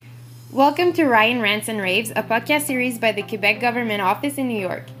Welcome to Ryan Rants and Raves, a podcast series by the Quebec Government Office in New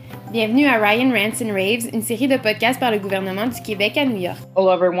York. Bienvenue à Ryan Rants and Raves, une série de podcasts par le gouvernement du Québec à New York. Hello,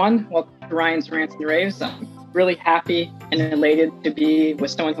 everyone. Welcome to Ryan's Rants and Raves. I'm really happy and elated to be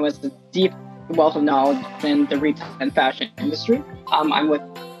with someone who has a deep wealth of knowledge in the retail and fashion industry. I'm with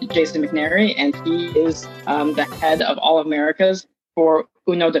Jason McNary, and he is the head of All Americas for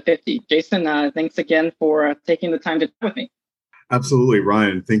Uno de 50. Jason, thanks again for taking the time to talk with me. Absolutely,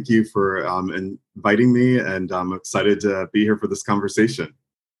 Ryan. Thank you for inviting me, and I'm excited to be here for this conversation.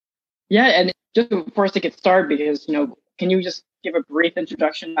 Yeah, and just for us to get started, because, can you just give a brief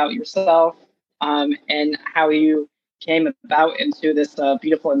introduction about yourself and how you came about into this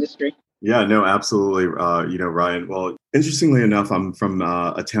beautiful industry? Yeah, no, absolutely. Ryan. Well, interestingly enough, I'm from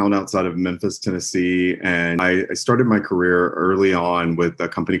a town outside of Memphis, Tennessee, and I started my career early on with a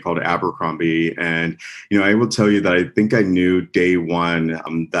company called Abercrombie. And, I will tell you that I think I knew day one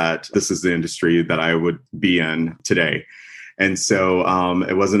that this is the industry that I would be in today. And so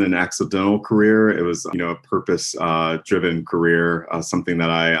it wasn't an accidental career. It was, a purpose-driven career, something that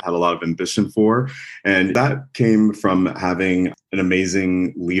I had a lot of ambition for. And that came from having an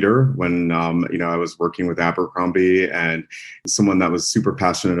amazing leader when, I was working with Abercrombie, and someone that was super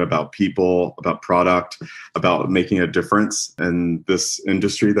passionate about people, about product, about making a difference in this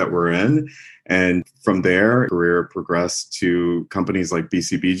industry that we're in. And from there, career progressed to companies like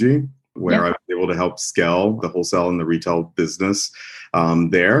BCBG, where I was able to help scale the wholesale and the retail business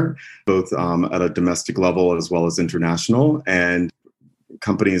there, both at a domestic level as well as international, and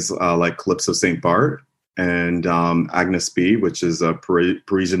companies like Calypso St. Bart and Agnes B, which is a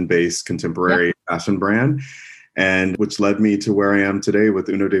Parisian-based contemporary fashion brand, and which led me to where I am today with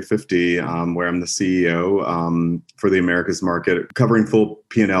Uno de 50, where I'm the CEO for the Americas market, covering full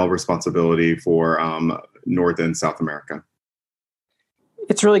P&L responsibility for North and South America.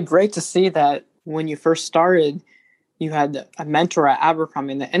 It's really great to see that when you first started, you had a mentor at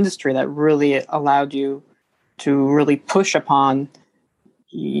Abercrombie in the industry that really allowed you to really push upon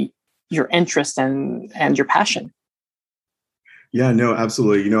your interest and your passion. Yeah, no,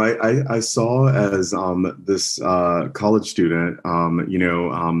 absolutely. I saw as this college student,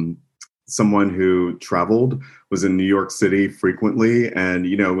 someone who traveled, was in New York City frequently. And,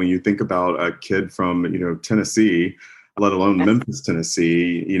 when you think about a kid from, Tennessee, let alone Memphis,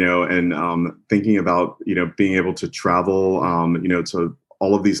 Tennessee, and thinking about, being able to travel, to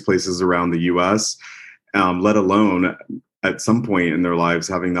all of these places around the U.S., let alone at some point in their lives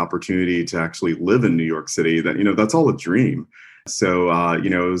having the opportunity to actually live in New York City, that, that's all a dream. So,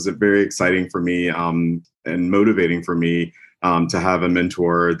 it was very exciting for me and motivating for me to have a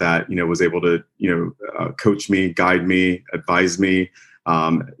mentor that, was able to, coach me, guide me, advise me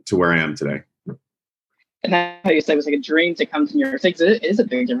to where I am today. And that's how you said it was like a dream to come to New York City. It is a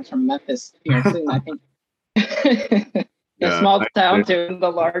big difference from Memphis, New York City, I think. A small town to the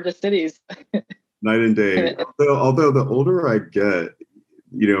largest cities. Night and day. Although the older I get,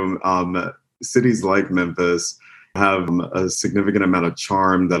 cities like Memphis have a significant amount of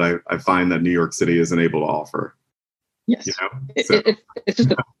charm that I find that New York City isn't able to offer. Yes. It's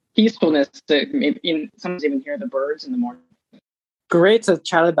just a peacefulness to maybe sometimes even hear the birds in the morning. Great to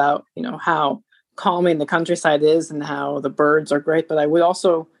chat about, how calming the countryside is and how the birds are great. But I would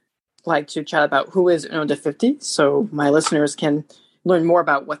also like to chat about who is Uno de 50, so my listeners can learn more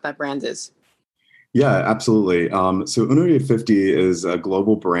about what that brand is. Yeah, absolutely. So Uno de 50 is a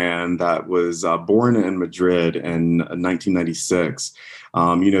global brand that was born in Madrid in 1996.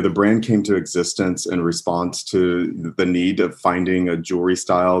 The brand came to existence in response to the need of finding a jewelry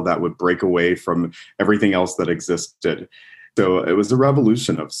style that would break away from everything else that existed. So it was a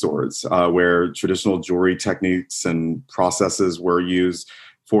revolution of sorts, where traditional jewelry techniques and processes were used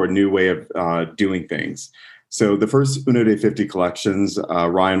for a new way of doing things. So the first Uno de 50 collections,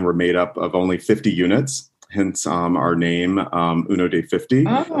 Ryan, were made up of only 50 units, hence our name, Uno de 50,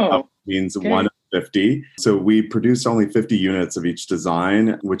 means one of 50. So we produced only 50 units of each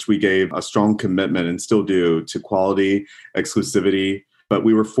design, which we gave a strong commitment, and still do, to quality, exclusivity. But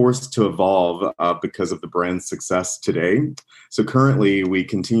we were forced to evolve because of the brand's success today. So currently, we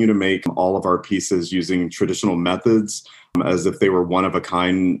continue to make all of our pieces using traditional methods, as if they were one of a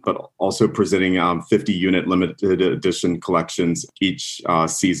kind, but also presenting 50-unit limited edition collections each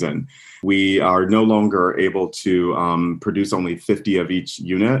season. We are no longer able to produce only 50 of each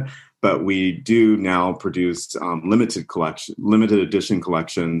unit, but we do now produce limited edition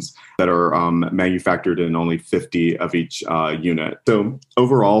collections that are manufactured in only 50 of each unit. So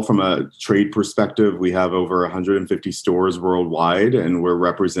overall, from a trade perspective, we have over 150 stores worldwide, and we're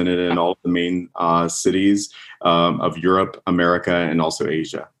represented in all the main cities of Europe, America, and also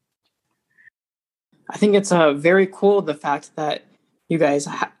Asia. I think it's very cool, the fact that you guys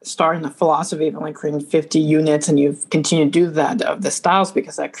start in the philosophy of only creating 50 units and you've continued to do that of the styles,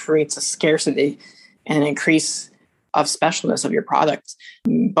 because that creates a scarcity and an increase of specialness of your products.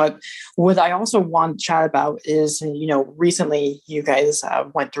 But what I also want to chat about is, recently you guys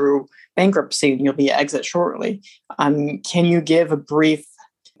went through bankruptcy and you'll be exit shortly. Can you give a brief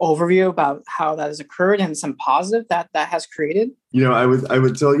overview about how that has occurred and some positive that has created? I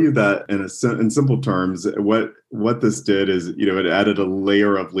would tell you that in simple terms, what this did is, it added a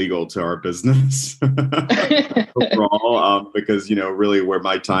layer of legal to our business overall, because, really where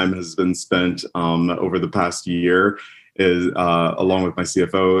my time has been spent over the past year is, along with my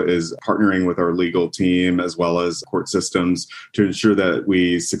CFO, is partnering with our legal team as well as court systems to ensure that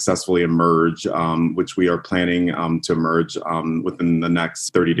we successfully emerge, which we are planning to emerge within the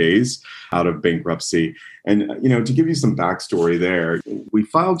next 30 days out of bankruptcy. And, to give you some backstory there, we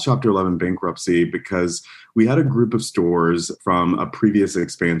filed Chapter 11 bankruptcy because we had a group of stores from a previous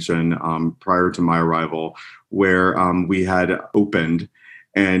expansion prior to my arrival where we had opened.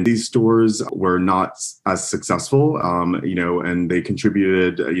 And these stores were not as successful, and they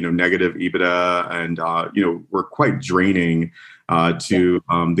contributed, negative EBITDA and, were quite draining to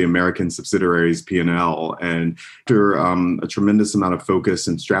the American subsidiaries P&L. And after a tremendous amount of focus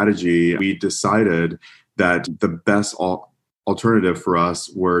and strategy, we decided that the best alternative for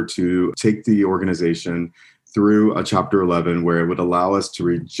us were to take the organization through a Chapter 11 where it would allow us to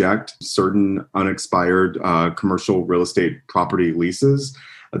reject certain unexpired commercial real estate property leases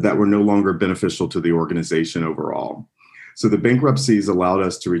that were no longer beneficial to the organization overall. So the bankruptcies allowed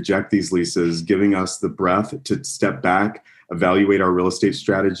us to reject these leases, giving us the breath to step back, evaluate our real estate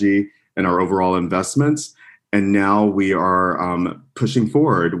strategy and our overall investments. And now we are pushing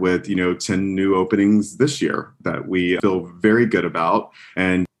forward with, 10 new openings this year that we feel very good about.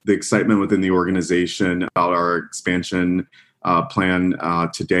 And the excitement within the organization about our expansion plan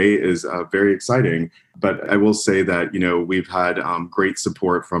today is very exciting. But I will say that, we've had great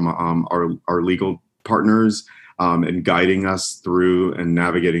support from our legal partners in guiding us through and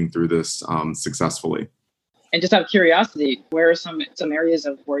navigating through this successfully. And just out of curiosity, where are some areas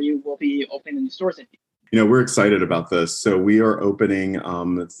of where you will be opening new stores? We're excited about this. So we are opening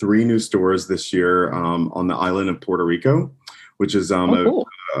 3 new stores this year on the island of Puerto Rico, which is cool.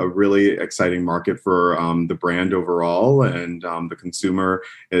 a really exciting market for the brand overall. And the consumer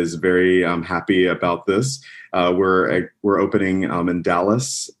is very happy about this. We're opening in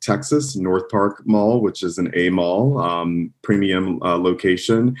Dallas, Texas, North Park Mall, which is an A mall, premium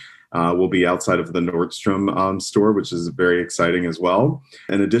location. We'll be outside of the Nordstrom store, which is very exciting as well.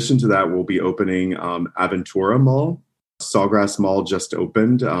 In addition to that, we'll be opening Aventura Mall. Sawgrass Mall just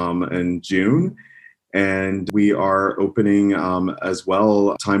opened in June. And we are opening as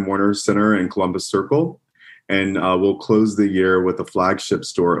well Time Warner Center in Columbus Circle. And we'll close the year with a flagship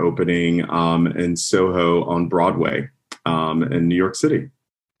store opening in Soho on Broadway in New York City.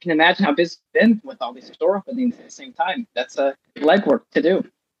 I can imagine how busy it's been with all these store openings at the same time. That's a legwork to do.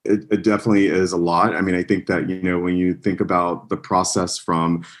 It definitely is a lot. I mean, I think that, when you think about the process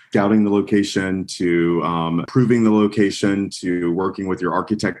from scouting the location to approving the location to working with your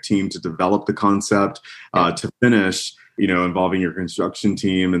architect team to develop the concept to finish, involving your construction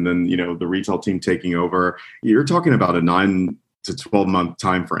team and then, the retail team taking over, you're talking about a 9 to 12-month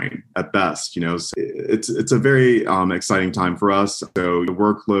time frame at best. So it's a very exciting time for us. So the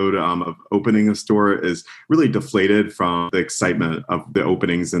workload of opening a store is really deflated from the excitement of the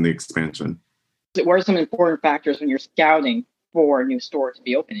openings and the expansion. What are some important factors when you're scouting for a new store to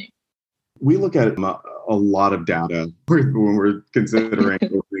be opening? We look at a lot of data when we're considering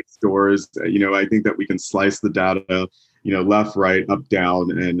opening stores. I think that we can slice the data, left, right, up,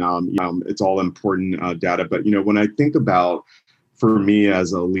 down, and it's all important data. But, when I think about, for me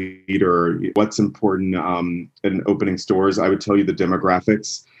as a leader, what's important in opening stores, I would tell you the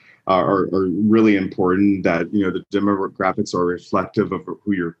demographics are really important, that, the demographics are reflective of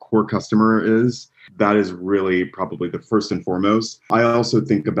who your core customer is. That is really probably the first and foremost. I also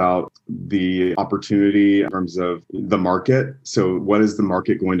think about the opportunity in terms of the market. So what is the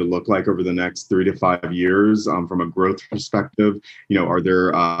market going to look like over the next 3 to 5 years from a growth perspective? Are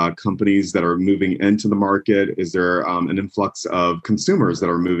there companies that are moving into the market? Is there an influx of consumers that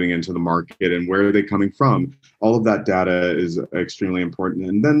are moving into the market, and where are they coming from? All of that data is extremely important.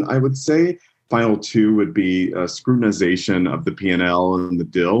 And then I would say final 2 would be scrutinization of the P&L and the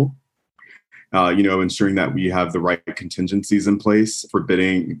DIL. Ensuring that we have the right contingencies in place,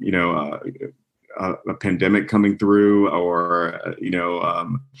 forbidding, a pandemic coming through, or,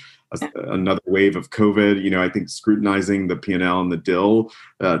 another wave of COVID. I think scrutinizing the P&L and the DIL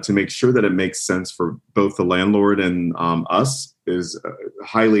to make sure that it makes sense for both the landlord and us is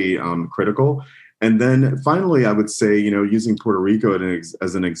highly critical. And then finally, I would say, using Puerto Rico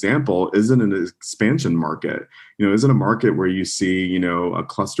as an example, isn't an expansion market. Is it a market where you see, a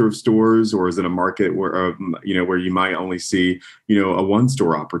cluster of stores, or is it a market where, where you might only see, a one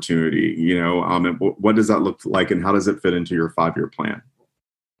store opportunity? And what does that look like, and how does it fit into your 5-year plan?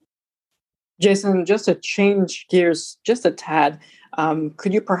 Jason, just to change gears just a tad,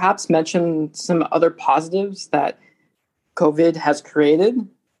 could you perhaps mention some other positives that COVID has created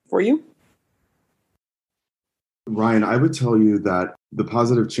for you? Ryan, I would tell you that the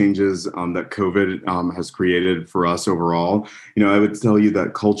positive changes that COVID has created for us overall, I would tell you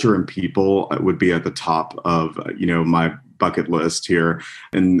that culture and people would be at the top of, my bucket list here,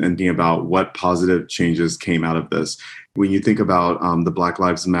 and thinking about what positive changes came out of this. When you think about the Black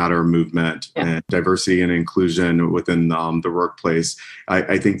Lives Matter movement and diversity and inclusion within the workplace,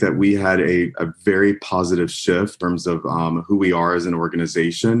 I think that we had a very positive shift in terms of who we are as an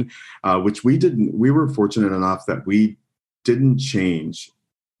organization, which we were fortunate enough that we didn't change.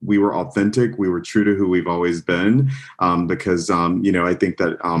 We were authentic. We were true to who we've always been, because, I think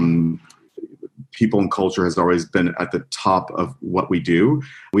that people and culture has always been at the top of what we do.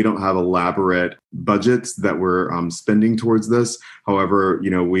 We don't have elaborate budgets that we're spending towards this. However,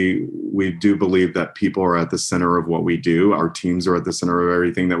 we do believe that people are at the center of what we do. Our teams are at the center of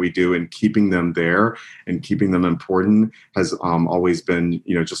everything that we do, and keeping them there and keeping them important has always been,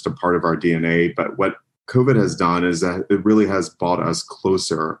 just a part of our DNA. But what COVID has done is that it really has brought us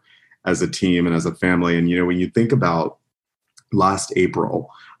closer as a team and as a family. And, when you think about last April,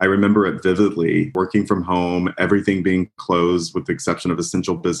 I remember it vividly, working from home, everything being closed with the exception of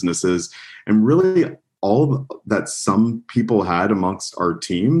essential businesses. And really all that some people had amongst our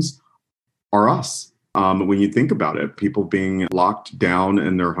teams are us. When you think about it, people being locked down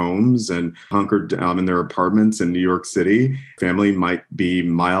in their homes and hunkered down in their apartments in New York City, family might be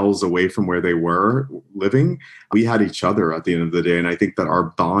miles away from where they were living. We had each other at the end of the day. And I think that our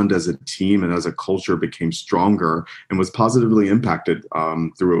bond as a team and as a culture became stronger and was positively impacted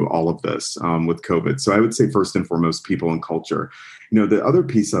through all of this with COVID. So I would say first and foremost, people and culture. The other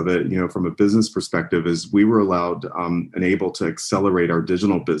piece of it, from a business perspective, is we were allowed and able to accelerate our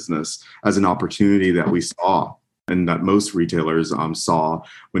digital business as an opportunity that we saw and that most retailers saw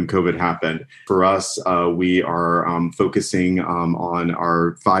when COVID happened. For us, we are focusing on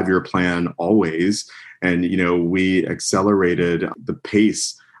our 5-year plan always. And, we accelerated the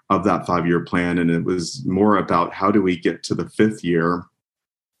pace of that 5-year plan. And it was more about how do we get to the 5th year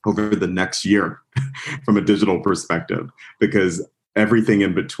over the next year from a digital perspective, because everything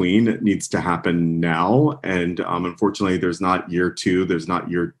in between needs to happen now. And unfortunately, there's not year 2, there's not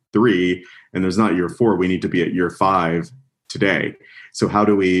year 3, and there's not year 4. We need to be at year 5 today. So how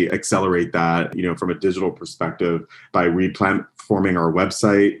do we accelerate that, from a digital perspective by replatforming our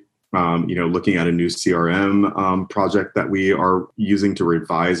website, looking at a new CRM project that we are using to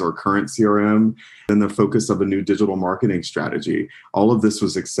revise our current CRM, and the focus of a new digital marketing strategy. All of this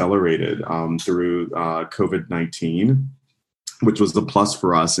was accelerated through COVID-19, which was the plus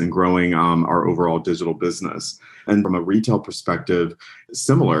for us in growing our overall digital business. And from a retail perspective,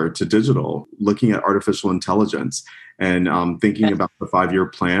 similar to digital, looking at artificial intelligence and thinking about the 5-year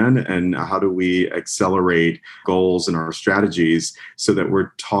plan and how do we accelerate goals and our strategies so that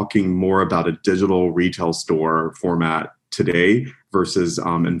we're talking more about a digital retail store format today versus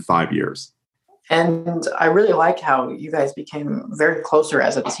in 5 years. And I really like how you guys became very closer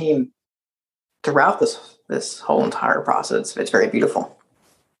as a team throughout this whole entire process. It's very beautiful.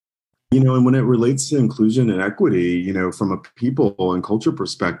 And when it relates to inclusion and equity, from a people and culture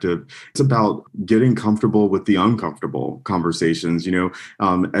perspective, it's about getting comfortable with the uncomfortable conversations,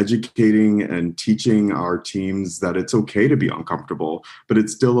 educating and teaching our teams that it's okay to be uncomfortable, but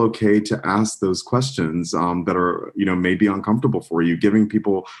it's still okay to ask those questions that are, maybe uncomfortable for you, giving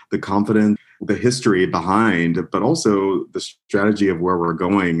people the confidence, the history behind, but also the strategy of where we're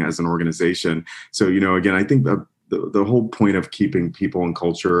going as an organization. So, again, I think that the whole point of keeping people and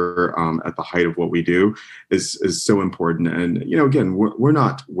culture at the height of what we do is so important. And, again, we're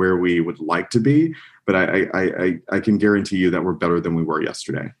not where we would like to be, but I can guarantee you that we're better than we were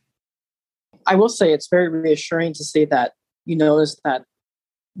yesterday. I will say it's very reassuring to see that you noticed that,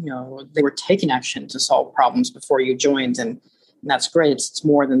 they were taking action to solve problems before you joined. And that's great. It's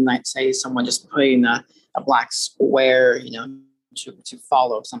more than, like, say, someone just putting a black square, to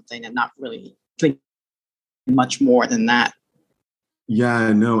follow something and not really doing much more than that.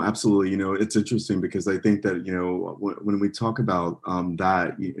 Yeah, no, absolutely. It's interesting because I think that, when we talk about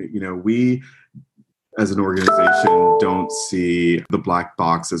that, we as an organization don't see the black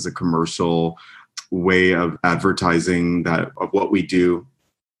box as a commercial way of advertising that of what we do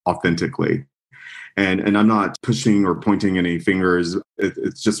authentically. And I'm not pushing or pointing any fingers.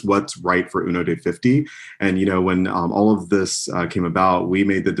 It's just what's right for Uno de 50. And when all of this came about, we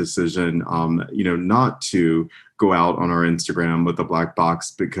made the decision, not to go out on our Instagram with a black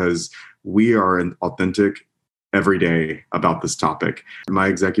box because we are an authentic every day about this topic. My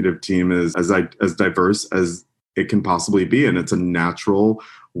executive team is as diverse as it can possibly be, and it's a natural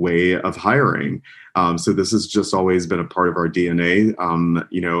way of hiring. So this has just always been a part of our DNA,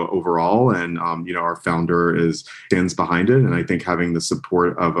 overall. And, our founder stands behind it. And I think having the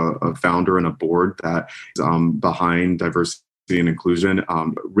support of a founder and a board that is behind diversity and inclusion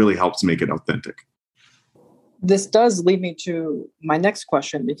really helps make it authentic. This does lead me to my next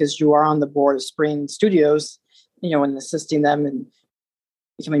question, because you are on the board of Spring Studios, and assisting them in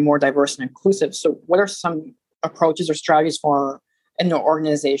becoming more diverse and inclusive. So what are some approaches or strategies for an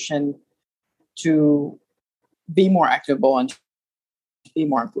organization to be more equitable and to be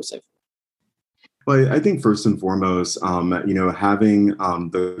more inclusive? Well, I think first and foremost, having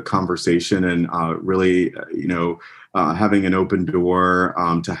the conversation and really, having an open door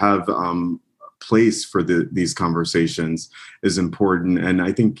to have place for these conversations is important. And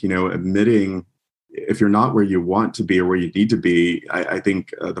I think, admitting if you're not where you want to be or where you need to be, I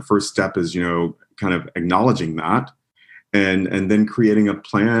think the first step is, kind of acknowledging that and then creating a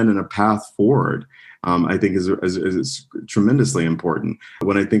plan and a path forward. I think is tremendously important.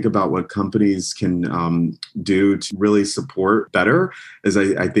 When I think about what companies can do to really support better, is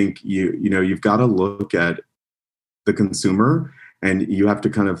I think you've got to look at the consumer, and you have to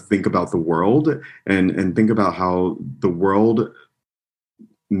kind of think about the world and think about how the world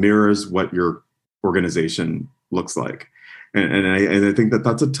mirrors what your organization looks like. And I think that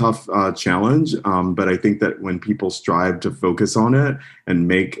that's a tough challenge, but I think that when people strive to focus on it and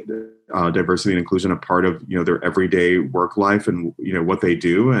make diversity and inclusion a part of their everyday work life and what they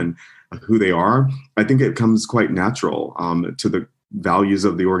do and who they are, I think it comes quite natural to the values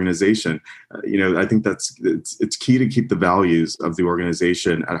of the organization. I think it's key to keep the values of the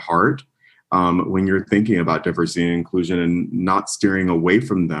organization at heart when you're thinking about diversity and inclusion, and not steering away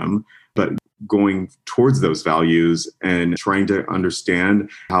from them, but going towards those values and trying to understand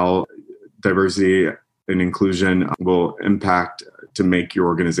how diversity and inclusion will impact to make your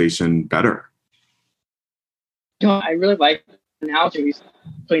organization better. I really like the analogy of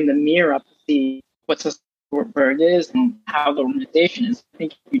putting the mirror up to see where it is and how the organization is. I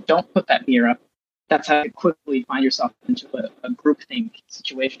think if you don't put that mirror up, that's how you quickly find yourself into a groupthink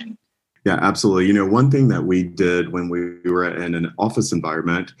situation. Yeah, absolutely. One thing that we did when we were in an office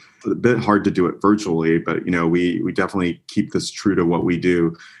environment, a bit hard to do it virtually, but, we definitely keep this true to what we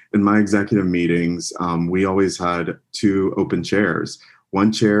do. In my executive meetings, we always had two open chairs.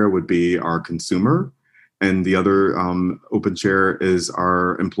 One chair would be our consumer, and the other open chair is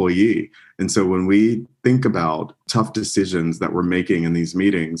our employee. And so when we think about tough decisions that we're making in these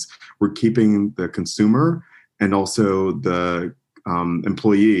meetings, we're keeping the consumer and also the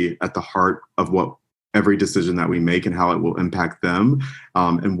employee at the heart of what every decision that we make and how it will impact them,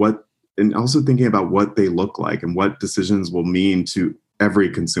 and also thinking about what they look like and what decisions will mean to every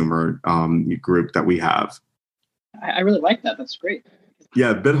consumer group that we have. I really like that. That's great.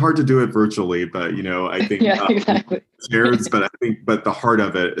 Yeah, a bit hard to do it virtually, but I think yeah, exactly. But the heart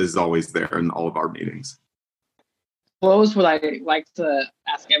of it is always there in all of our meetings. Close, what I like to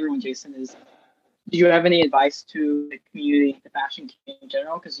ask everyone, Jason, is, do you have any advice to the community, the fashion community in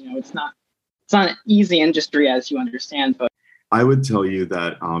general? Because it's not an easy industry, as you understand. But I would tell you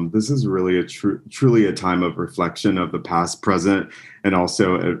that this is really truly a time of reflection of the past, present, and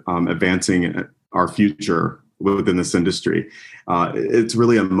also advancing our future within this industry. It's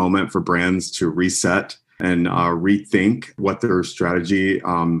really a moment for brands to reset and rethink what their strategy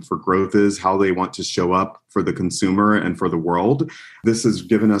for growth is, how they want to show up for the consumer and for the world. This has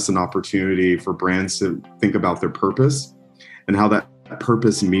given us an opportunity for brands to think about their purpose and how that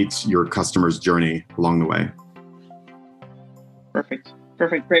purpose meets your customer's journey along the way. Perfect.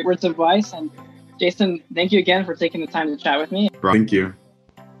 Great words of advice. And Jason, thank you again for taking the time to chat with me. Thank you.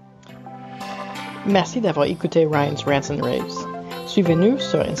 Merci d'avoir écouté Ryan's Rants and Raves. Suivez-nous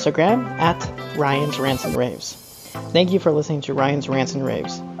sur Instagram @Ryan's Rants and Raves. Thank you for listening to Ryan's Rants and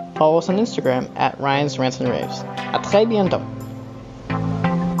Raves. Follow us on Instagram @Ryan's Rants and Raves. À très bientôt.